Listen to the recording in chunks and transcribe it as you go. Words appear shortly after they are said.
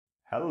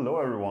Hello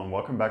everyone,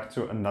 welcome back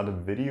to another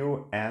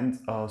video and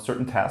a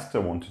certain task I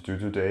want to do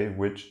today,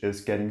 which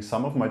is getting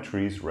some of my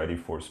trees ready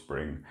for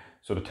spring.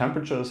 So the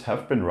temperatures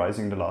have been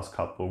rising the last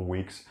couple of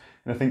weeks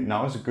and I think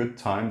now is a good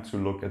time to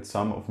look at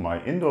some of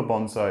my indoor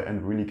bonsai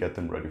and really get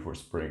them ready for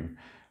spring.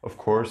 Of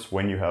course,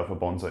 when you have a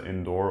bonsai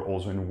indoor,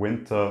 also in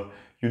winter,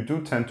 you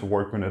do tend to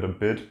work on it a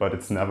bit, but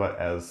it's never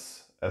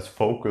as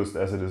focused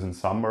as it is in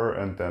summer,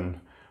 and then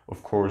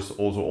of course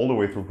also all the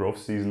way through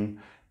growth season.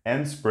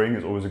 And spring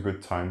is always a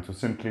good time to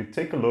simply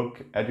take a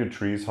look at your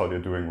trees, how they're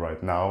doing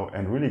right now,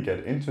 and really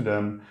get into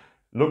them,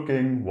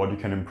 looking what you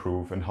can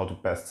improve and how to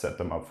best set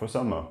them up for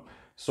summer.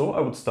 So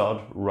I would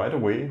start right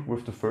away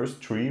with the first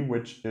tree,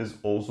 which is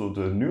also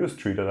the newest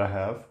tree that I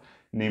have,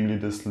 namely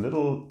this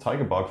little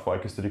tiger bark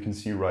ficus that you can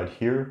see right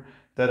here,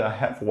 that I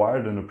have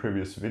wired in a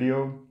previous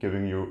video,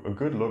 giving you a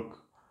good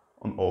look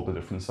on all the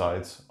different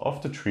sides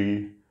of the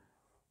tree.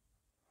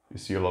 You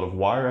see a lot of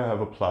wire I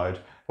have applied.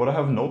 What I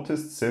have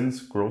noticed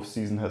since growth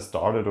season has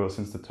started, or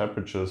since the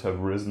temperatures have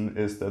risen,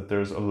 is that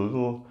there's a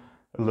little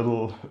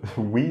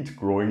weed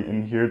growing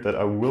in here that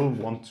I will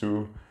want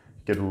to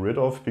get rid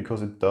of,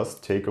 because it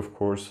does take, of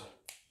course,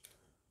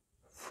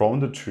 from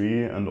the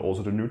tree and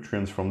also the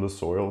nutrients from the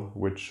soil,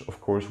 which of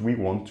course we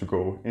want to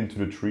go into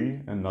the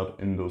tree and not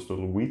in those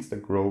little weeds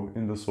that grow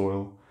in the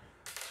soil.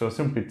 So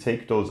simply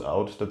take those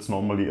out. That's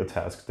normally a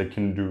task that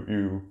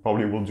you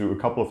probably will do a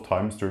couple of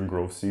times during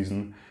growth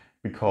season,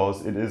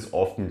 because it is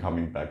often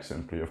coming back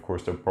simply. Of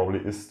course, there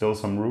probably is still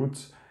some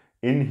roots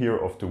in here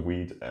of the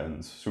weed,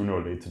 and sooner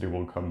or later they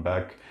will come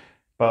back.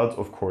 But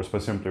of course, by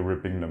simply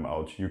ripping them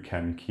out, you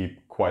can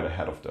keep quite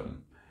ahead of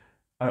them.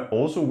 I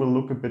also will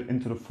look a bit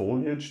into the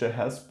foliage. There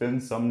has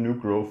been some new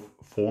growth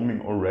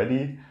forming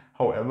already.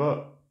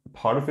 However,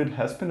 part of it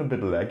has been a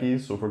bit laggy.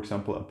 So for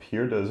example, up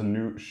here, there's a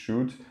new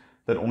shoot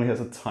that only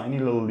has a tiny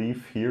little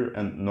leaf here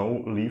and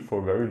no leaf for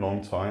a very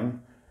long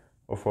time,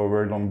 or for a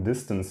very long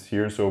distance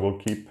here. So we'll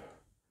keep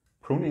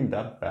pruning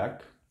that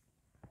back.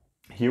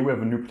 Here we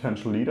have a new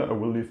potential leader. I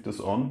will leave this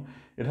on.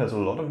 It has a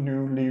lot of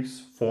new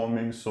leaves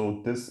forming,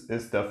 so this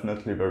is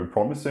definitely very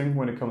promising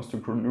when it comes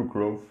to new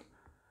growth.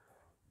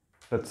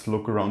 Let's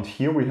look around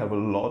here. We have a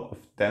lot of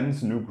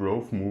dense new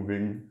growth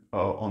moving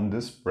on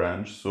this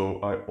branch, so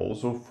I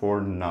also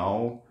for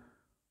now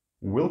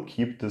will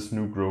keep this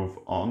new growth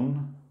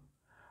on.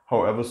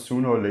 However,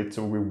 sooner or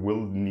later we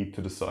will need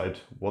to decide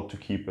what to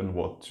keep and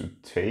what to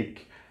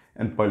take.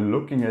 And by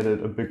looking at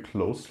it a bit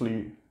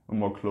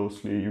more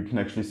closely, you can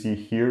actually see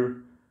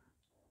here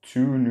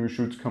two new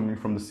shoots coming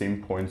from the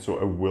same point. So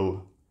I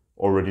will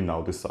already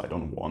now decide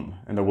on one,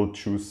 and I will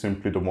choose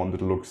simply the one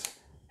that looks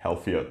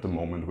healthier at the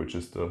moment, which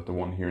is the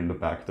one here in the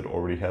back that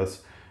already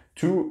has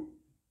two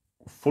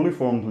fully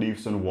formed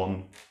leaves and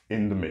one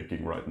in the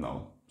making right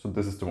now. So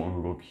this is the one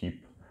we will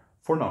keep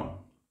for now.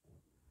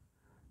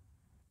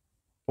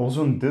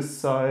 Also on this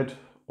side,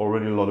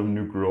 already a lot of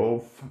new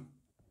growth.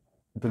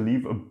 The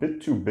leaf a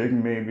bit too big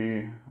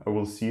maybe. I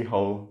will see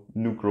how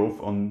new growth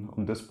on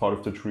this part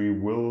of the tree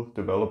will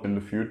develop in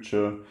the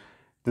future.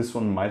 This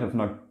one might have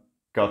not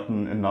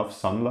gotten enough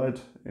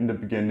sunlight in the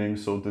beginning,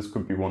 so this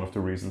could be one of the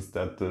reasons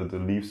that the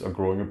leaves are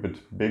growing a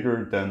bit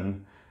bigger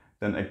than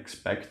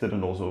expected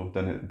and also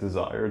than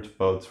desired,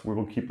 but we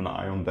will keep an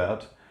eye on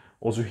that.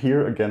 Also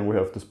here again we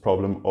have this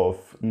problem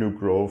of new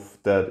growth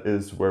that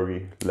is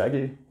very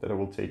laggy, that I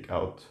will take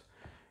out.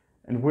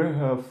 And we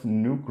have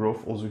new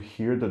growth also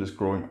here that is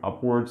growing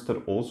upwards,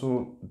 that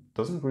also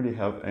doesn't really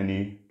have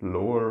any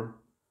lower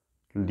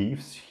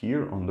leaves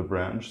here on the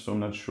branch, so I'm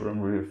not sure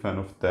I'm really a fan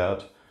of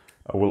that.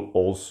 I will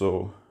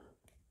also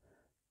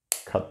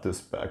cut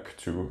this back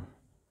to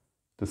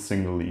the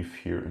single leaf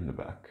here in the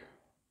back.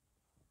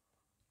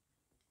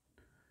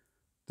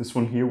 This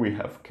one here we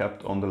have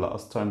kept on the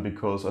last time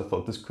because I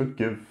thought this could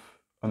give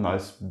a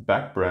nice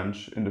back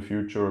branch in the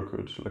future, or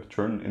could like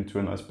turn into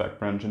a nice back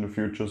branch in the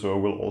future. So I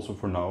will also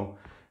for now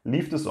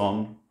leave this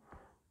on.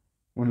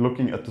 When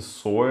looking at the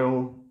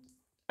soil,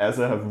 as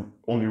I have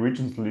only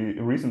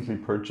recently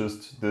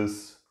purchased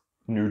this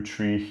new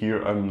tree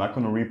here, I'm not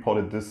going to repot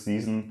it this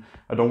season.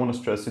 I don't want to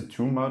stress it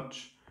too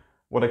much.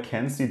 What I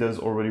can see, there's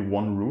already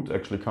one root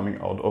actually coming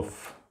out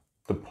of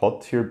the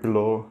pot here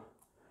below.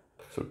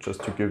 So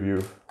just to give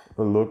you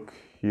a look,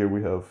 here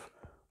we have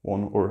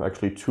one, or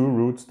actually two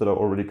roots that are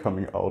already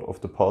coming out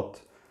of the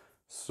pot.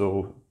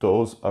 So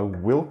those I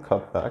will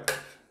cut back.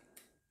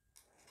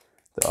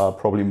 There are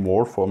probably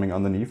more forming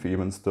underneath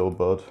even still,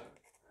 but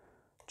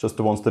just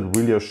the ones that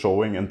really are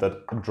showing and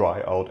that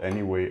dry out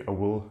anyway, I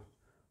will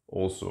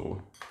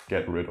also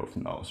get rid of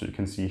now. So you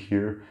can see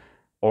here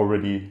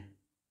already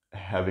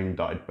having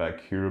died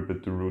back here a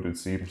bit, the root it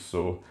seems,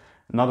 so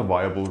not a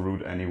viable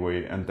root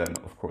anyway. And then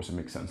of course it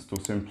makes sense to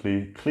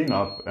simply clean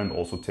up and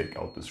also take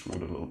out this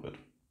root a little bit.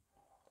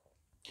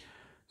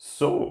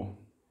 So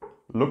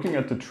looking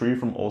at the tree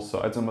from all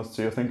sides, I must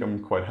say I think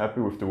I'm quite happy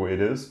with the way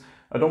it is.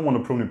 I don't want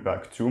to prune it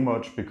back too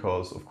much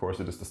because of course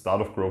it is the start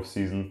of growth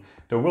season.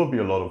 There will be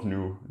a lot of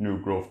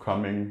new growth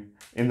coming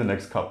in the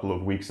next couple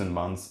of weeks and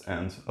months,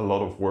 and a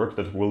lot of work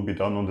that will be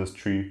done on this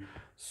tree.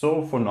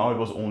 So for now it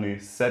was only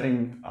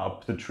setting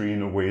up the tree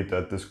in a way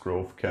that this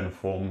growth can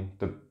form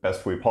the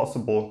best way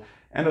possible.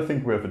 And I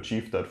think we have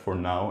achieved that for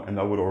now, and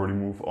I would already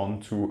move on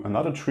to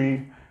another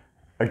tree,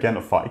 again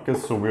a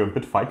ficus. So we're a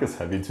bit ficus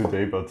heavy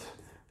today, but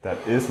that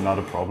is not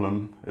a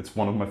problem. It's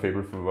one of my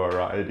favorite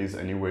varieties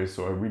anyway,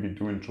 so I really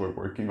do enjoy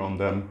working on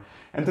them.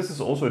 And this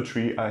is also a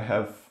tree I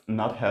have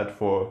not had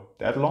for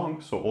that long,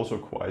 so also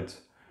quite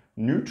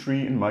new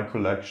tree in my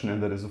collection,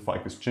 and that is a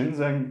Ficus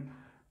Ginseng.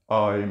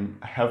 I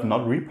have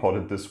not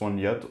repotted this one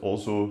yet,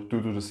 also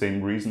due to the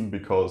same reason,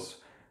 because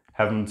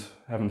haven't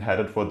had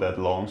it for that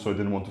long, so I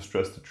didn't want to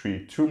stress the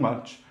tree too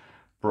much.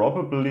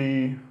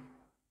 Probably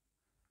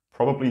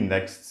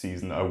next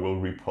season I will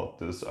repot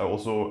this.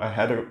 I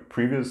had a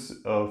previous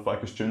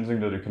Ficus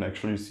Ginseng that you can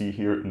actually see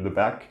here in the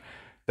back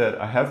that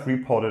I have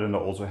repotted, and I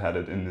also had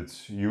it in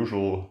its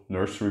usual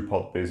nursery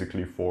pot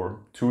basically for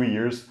 2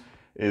 years.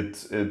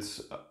 It's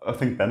I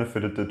think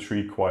benefited the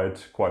tree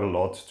quite a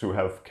lot to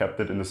have kept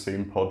it in the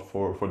same pot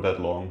for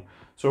that long.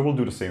 So I will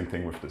do the same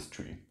thing with this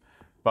tree.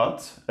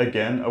 But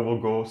again, I will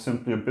go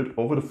simply a bit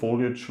over the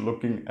foliage,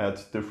 looking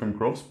at different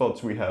growth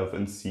spots we have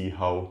and see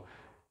how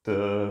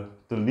the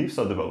leaves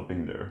are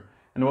developing there.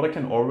 And what I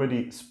can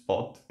already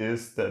spot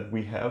is that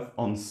we have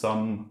on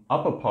some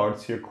upper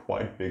parts here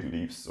quite big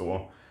leaves.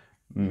 So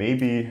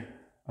maybe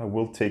I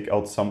will take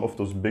out some of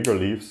those bigger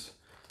leaves.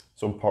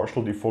 So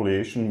partial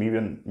defoliation,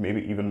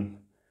 maybe even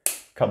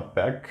cut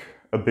back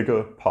a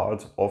bigger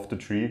part of the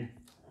tree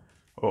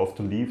or of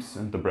the leaves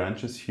and the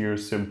branches here,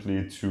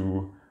 simply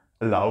to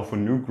allow for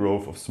new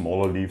growth of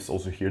smaller leaves.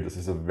 Also here, this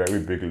is a very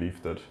big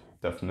leaf that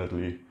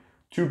definitely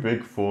too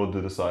big for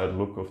the desired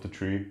look of the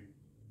tree.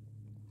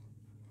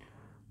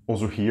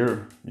 Also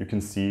here you can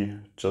see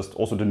just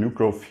also the new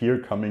growth here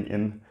coming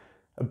in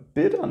a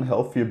bit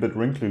unhealthy, a bit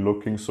wrinkly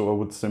looking. So I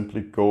would simply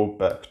go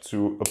back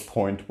to a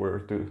point where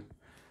the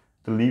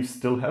leaves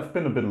still have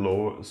been a bit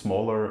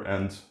smaller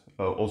and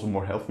also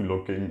more healthy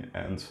looking,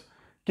 and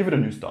give it a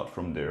new start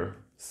from there.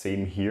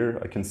 Same here,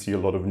 I can see a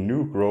lot of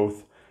new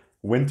growth,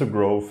 winter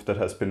growth that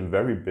has been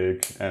very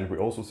big, and we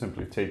also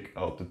simply take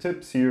out the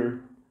tips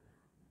here.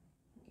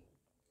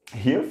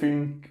 Here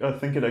I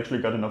think it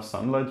actually got enough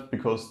sunlight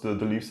because the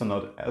leaves are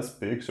not as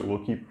big, so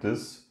we'll keep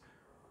this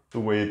the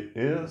way it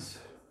is.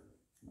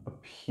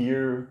 Up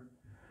here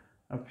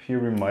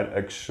we might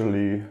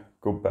actually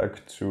go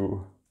back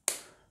to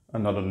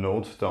another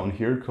node down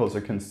here, because I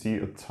can see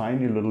a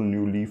tiny little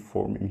new leaf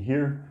forming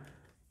here.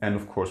 And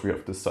of course we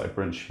have this side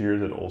branch here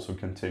that also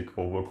can take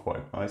over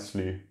quite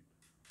nicely.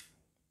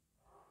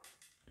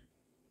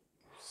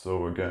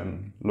 So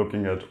again,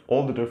 looking at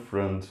all the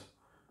different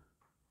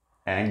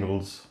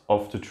angles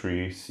of the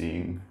tree,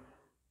 seeing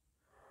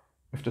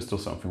if there's still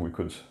something we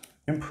could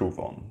improve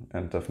on.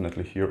 And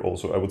definitely here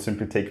also I would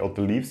simply take out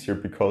the leaves here,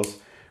 because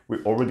we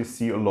already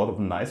see a lot of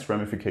nice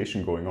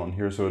ramification going on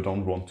here, so I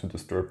don't want to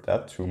disturb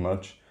that too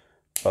much.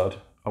 But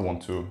I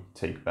want to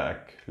take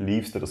back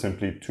leaves that are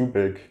simply too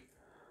big.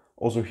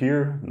 Also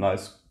here,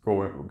 nice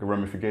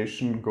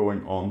ramification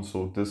going on,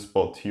 so this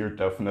spot here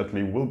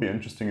definitely will be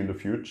interesting in the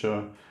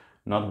future.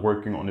 Not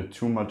working on it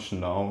too much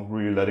now,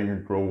 really letting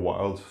it grow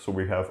wild, so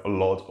we have a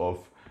lot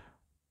of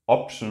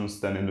options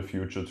then in the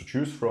future to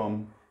choose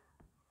from.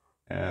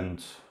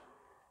 And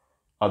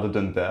other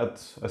than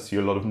that, I see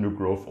a lot of new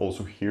growth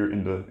also here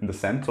in the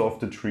center of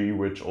the tree,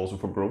 which also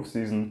for growth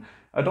season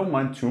I don't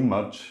mind too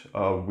much.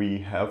 We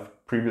have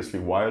previously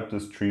wired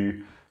this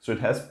tree, so it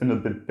has been a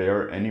bit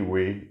bare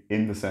anyway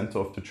in the center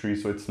of the tree,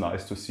 so it's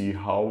nice to see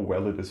how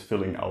well it is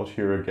filling out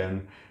here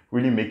again,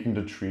 really making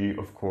the tree,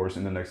 of course,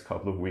 in the next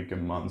couple of weeks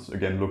and months,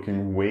 again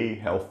looking way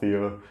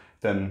healthier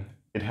than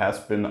it has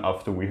been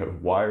after we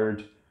have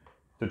wired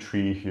the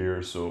tree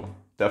here. So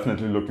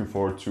definitely looking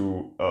forward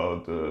to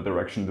the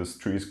direction this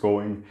tree is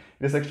going.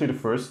 It is actually the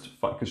first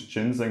Ficus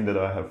Ginseng that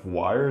I have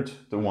wired.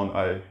 The one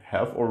I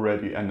have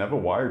already, I never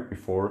wired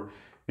before,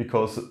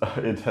 because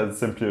it had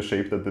simply a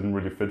shape that didn't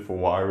really fit for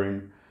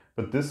wiring.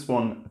 But this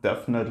one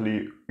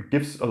definitely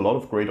gives a lot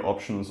of great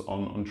options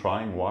on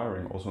trying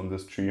wiring also on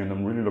this tree, and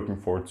I'm really looking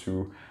forward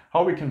to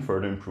how we can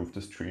further improve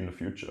this tree in the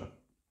future.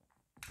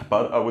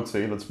 But I would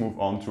say let's move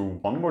on to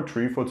one more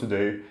tree for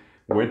today,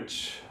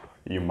 which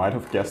you might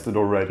have guessed it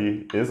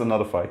already, is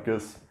another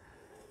ficus.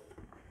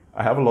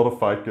 I have a lot of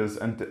ficus,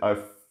 and I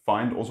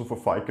find also for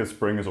ficus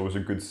spring is always a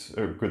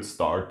good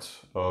start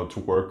to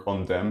work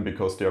on them,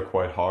 because they are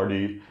quite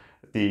hardy.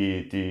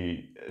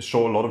 They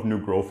show a lot of new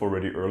growth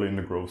already early in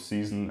the growth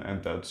season,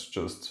 and that's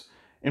just,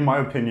 in my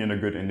opinion, a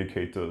good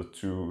indicator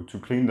to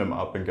clean them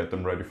up and get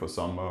them ready for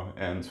summer.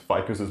 And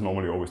ficus is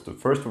normally always the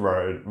first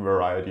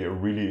variety I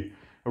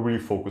really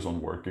focus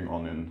on working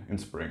on in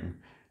spring.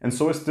 And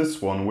so is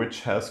this one,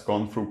 which has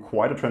gone through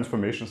quite a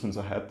transformation since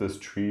I had this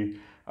tree.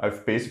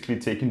 I've basically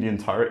taken the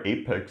entire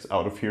apex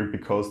out of here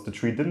because the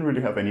tree didn't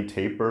really have any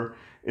taper.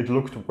 It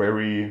looked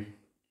very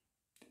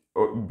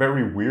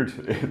weird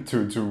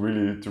to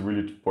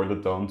really boil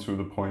it down to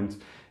the point.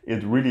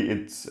 It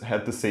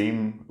had the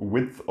same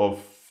width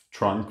of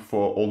trunk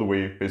for all the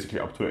way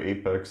basically up to the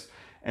apex,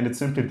 and it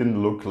simply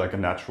didn't look like a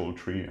natural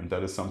tree, and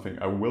that is something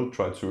I will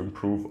try to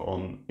improve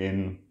on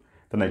in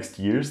the next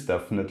years,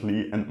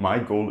 definitely. And my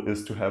goal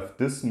is to have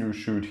this new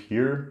shoot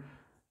here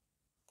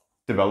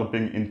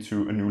developing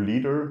into a new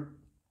leader.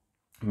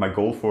 My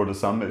goal for the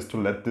summer is to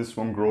let this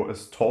one grow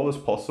as tall as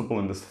possible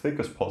and as thick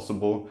as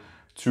possible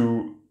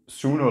to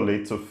sooner or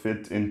later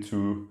fit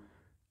into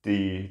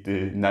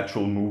the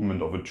natural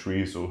movement of a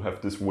tree. So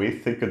have this way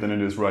thicker than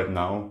it is right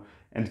now,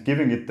 and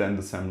giving it then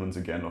the semblance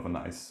again of a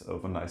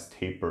nice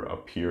taper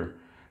up here.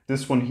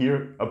 This one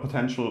here, a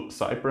potential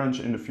side branch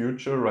in the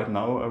future. Right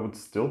now I would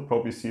still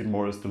probably see it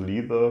more as the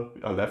leader.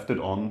 I left it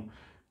on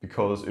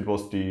because it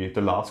was the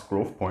last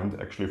growth point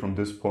actually from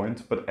this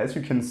point. But as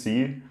you can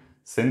see,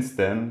 since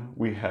then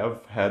we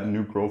have had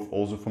new growth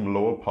also from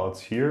lower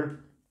parts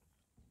here,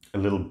 a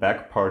little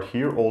back part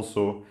here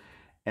also.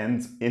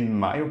 And in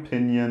my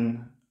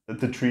opinion,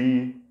 the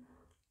tree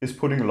is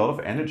putting a lot of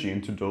energy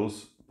into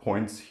those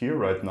points here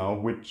right now,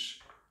 which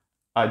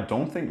I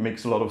don't think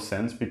makes a lot of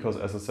sense, because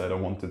as I said, I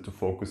wanted to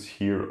focus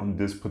here on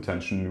this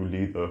potential new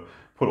leader,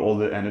 put all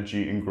the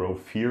energy in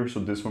growth here, so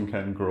this one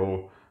can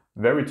grow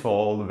very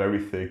tall, very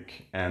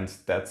thick, and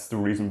that's the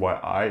reason why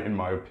I, in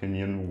my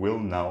opinion, will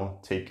now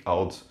take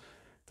out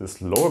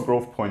this lower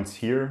growth points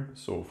here,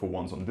 so for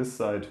ones on this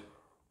side,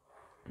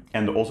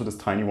 and also this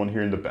tiny one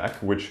here in the back,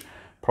 which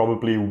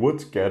probably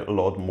would get a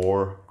lot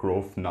more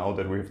growth now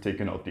that we have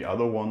taken out the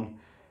other one.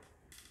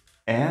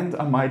 And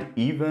I might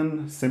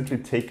even simply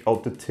take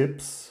out the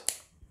tips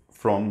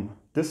from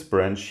this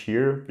branch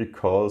here,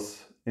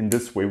 because in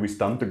this way we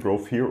stunt the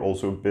growth here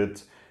also a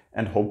bit,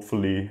 and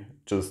hopefully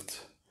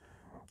just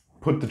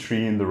put the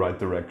tree in the right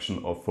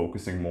direction of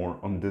focusing more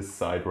on this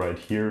side right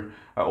here.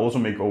 I also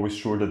make always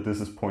sure that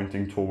this is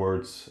pointing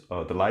towards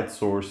the light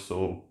source,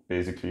 so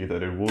basically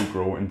that it will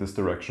grow in this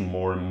direction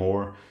more and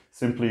more,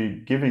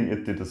 simply giving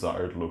it the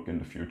desired look in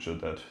the future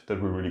that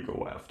we really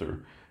go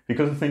after.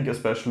 Because I think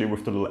especially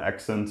with the little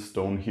accent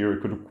stone here,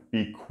 it could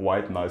be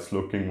quite nice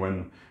looking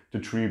when the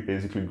tree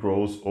basically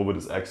grows over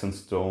this accent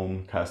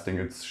stone, casting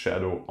its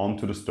shadow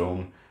onto the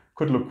stone.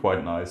 Could look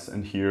quite nice,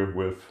 and here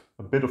with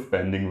a bit of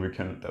bending we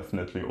can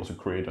definitely also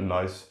create a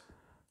nice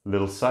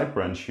little side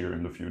branch here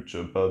in the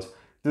future. But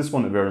this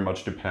one very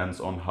much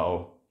depends on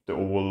how the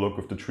overall look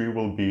of the tree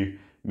will be.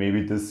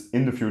 Maybe this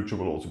in the future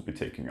will also be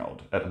taken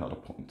out at another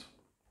point.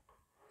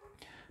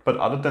 But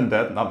other than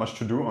that, not much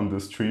to do on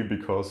this tree,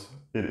 because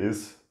it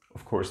is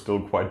of course still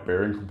quite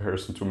bare in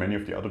comparison to many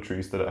of the other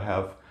trees that I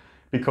have,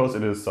 because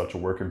it is such a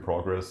work in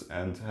progress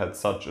and had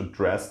such a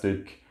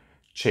drastic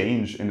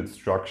change in its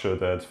structure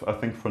that I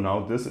think for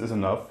now this is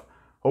enough.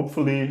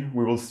 Hopefully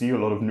we will see a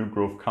lot of new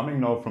growth coming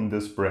now from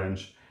this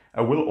branch.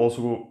 I will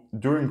also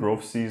during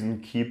growth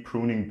season keep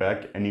pruning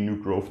back any new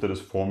growth that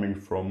is forming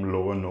from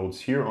lower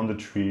nodes here on the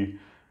tree,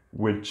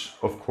 which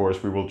of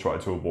course we will try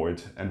to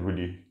avoid and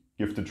really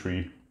give the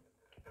tree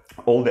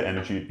all the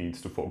energy it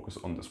needs to focus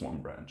on this one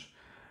branch.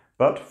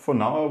 But for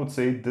now I would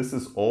say this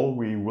is all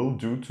we will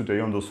do today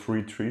on those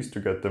 3 trees to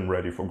get them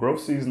ready for growth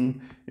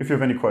season. If you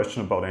have any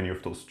question about any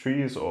of those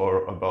trees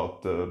or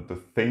about the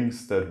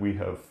things that we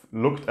have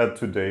looked at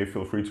today,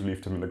 feel free to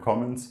leave them in the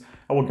comments.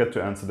 I will get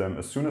to answer them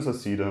as soon as I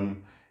see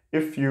them.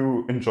 If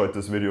you enjoyed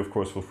this video, of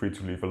course, feel free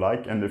to leave a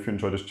like, and if you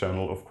enjoy this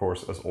channel, of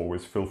course, as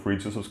always, feel free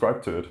to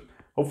subscribe to it.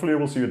 Hopefully I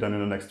will see you then in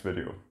the next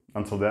video.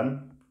 Until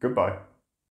then, goodbye.